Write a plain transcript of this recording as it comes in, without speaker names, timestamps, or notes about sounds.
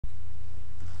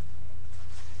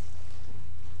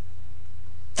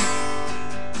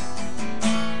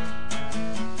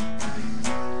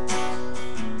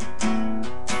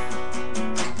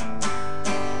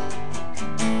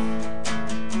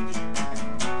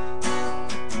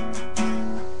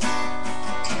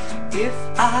If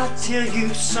I tell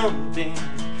you something,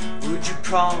 would you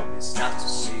promise not to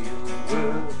say a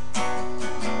word?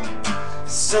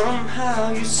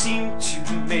 Somehow you seem to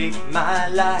make my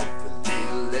life a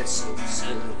little less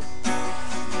absurd.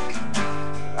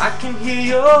 I can hear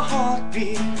your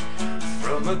heartbeat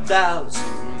from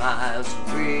 1,000 miles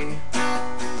away.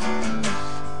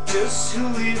 Just who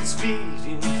it's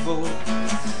beating for,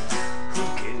 who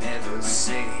can ever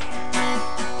say?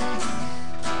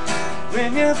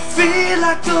 When you feel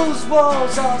like those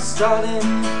walls are starting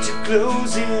to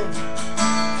close in,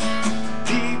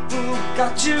 people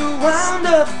got you wound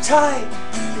up tight,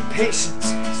 your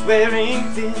patience is wearing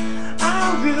thin.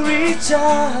 I will reach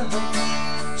out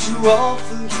to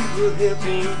offer you a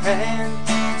helping hand,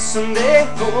 someday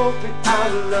hoping I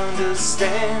will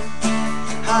understand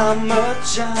how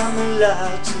much I'm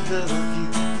allowed to love you.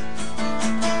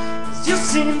 'Cause you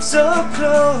seem so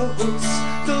close,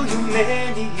 though you're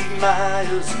many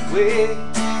miles away.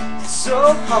 It's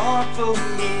so hard for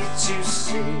me to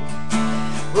say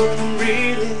what I'm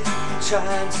really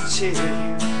trying to tell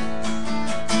you.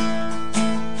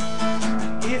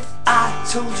 If I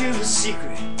told you a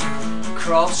secret,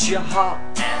 cross your heart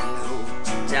and hope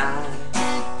to die,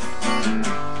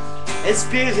 as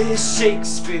Billy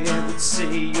Shakespeare would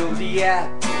say, you're the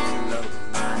apple of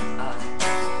my eye.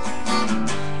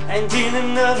 And in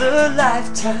another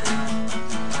lifetime,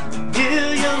 a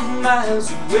million miles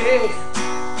away,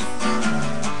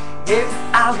 if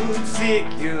I would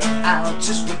figure out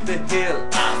just what the hell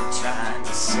I'm trying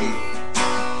to say.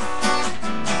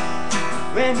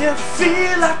 When you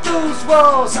feel like those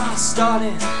walls are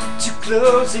starting to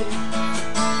close in,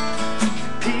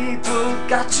 people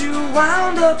got you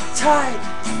wound up tight,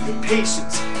 your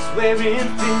patience is wearing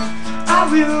thin, I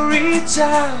will reach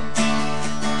out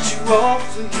to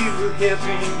offer you a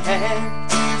helping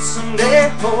hand, someday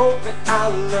hoping I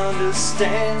will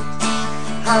understand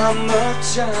how much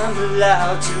I'm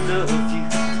allowed to love you.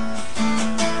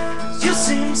 You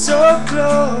seem so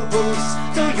close,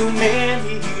 though you're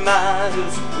many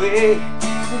miles away,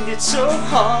 and it's so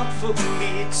hard for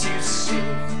me to see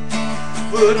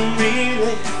what I'm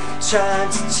really trying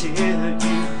to tell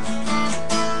you.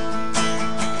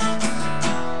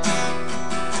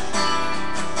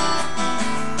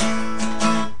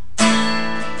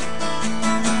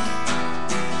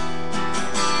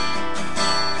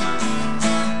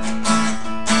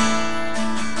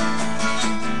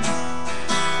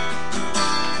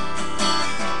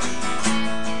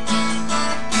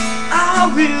 I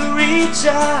will reach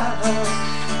out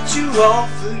to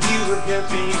offer you a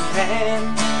helping hand,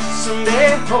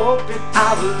 someday hoping I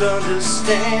will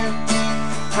understand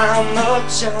how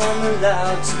much I'm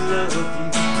allowed to love you.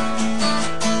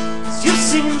 'Cause you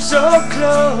seem so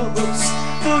close,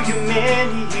 though you're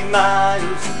many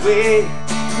miles away,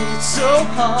 and it's so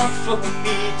hard for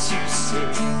me to say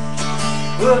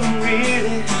what I'm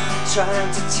really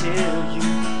trying to tell you.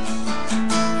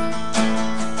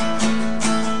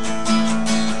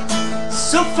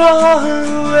 So far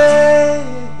away,